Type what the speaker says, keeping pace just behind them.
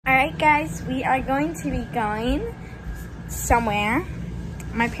Alright guys, we are going to be going somewhere.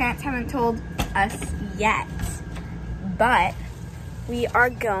 My parents haven't told us yet, but we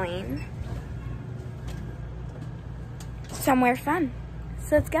are going somewhere fun.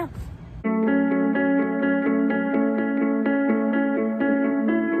 So let's go.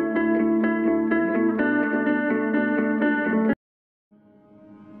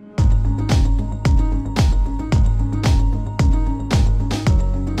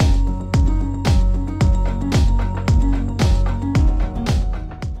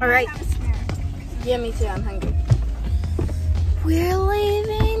 Alright. Yeah, me too. I'm hungry. We're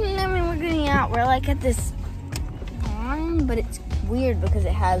leaving. I mean, we're getting out. We're like at this farm, but it's weird because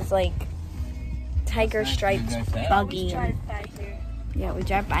it has like tiger stripes buggy. Yeah, we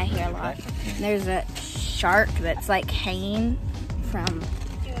drive by here a lot. There's a shark that's like hanging from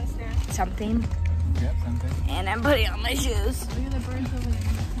something. Yep, something. And I'm putting on my shoes.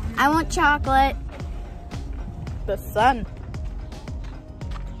 I want chocolate. The sun.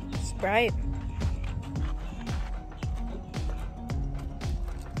 Right.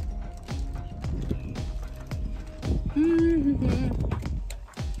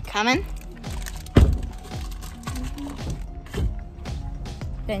 Coming?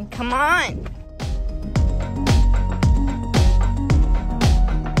 Then come on.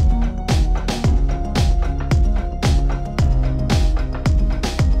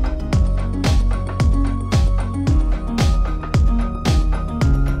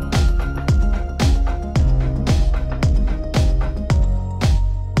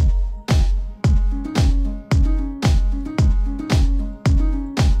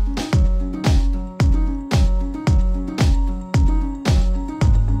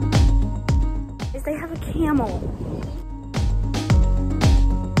 They have a camel.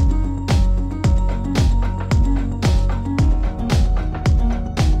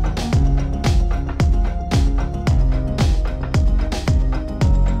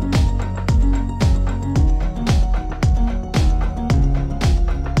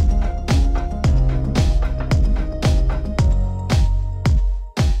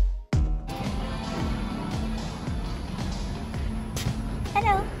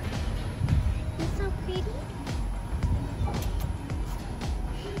 Hello.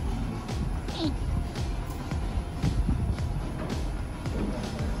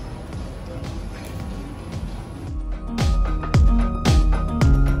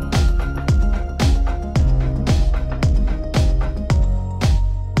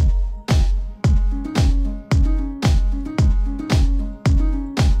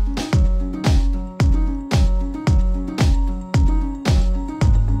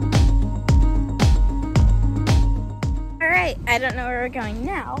 I don't know where we're going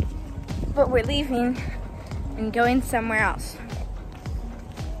now, but we're leaving and going somewhere else.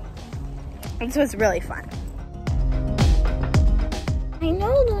 And so it's really fun. I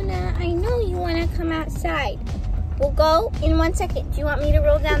know, Luna. I know you want to come outside. We'll go in 1 second. Do you want me to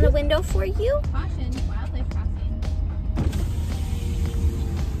roll down the window for you? Caution, wildlife crossing.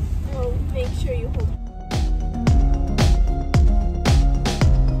 Oh, make sure you hold.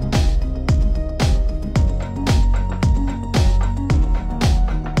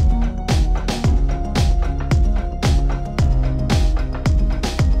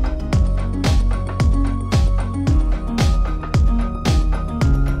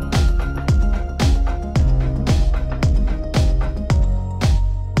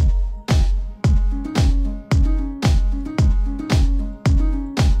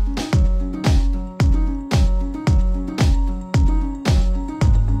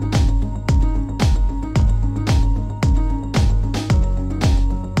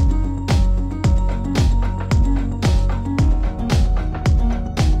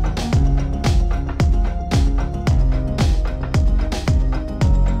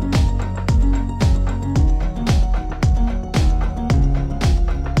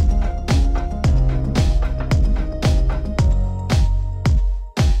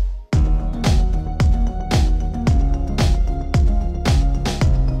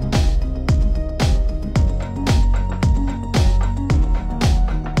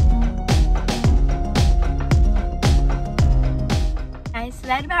 So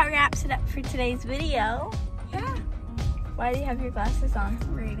that about wraps it up for today's video. Yeah. Why do you have your glasses on?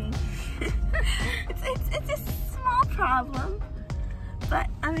 Reading. it's a small problem, but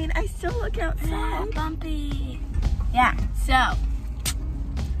I mean, I still look outside. Bumpy. Yeah, so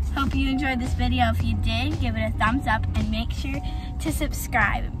hope you enjoyed this video. If you did, give it a thumbs up and make sure to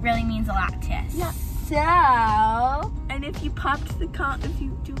subscribe. It really means a lot to us. Yeah. So, and if you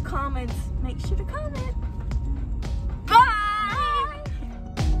do comments, make sure to comment.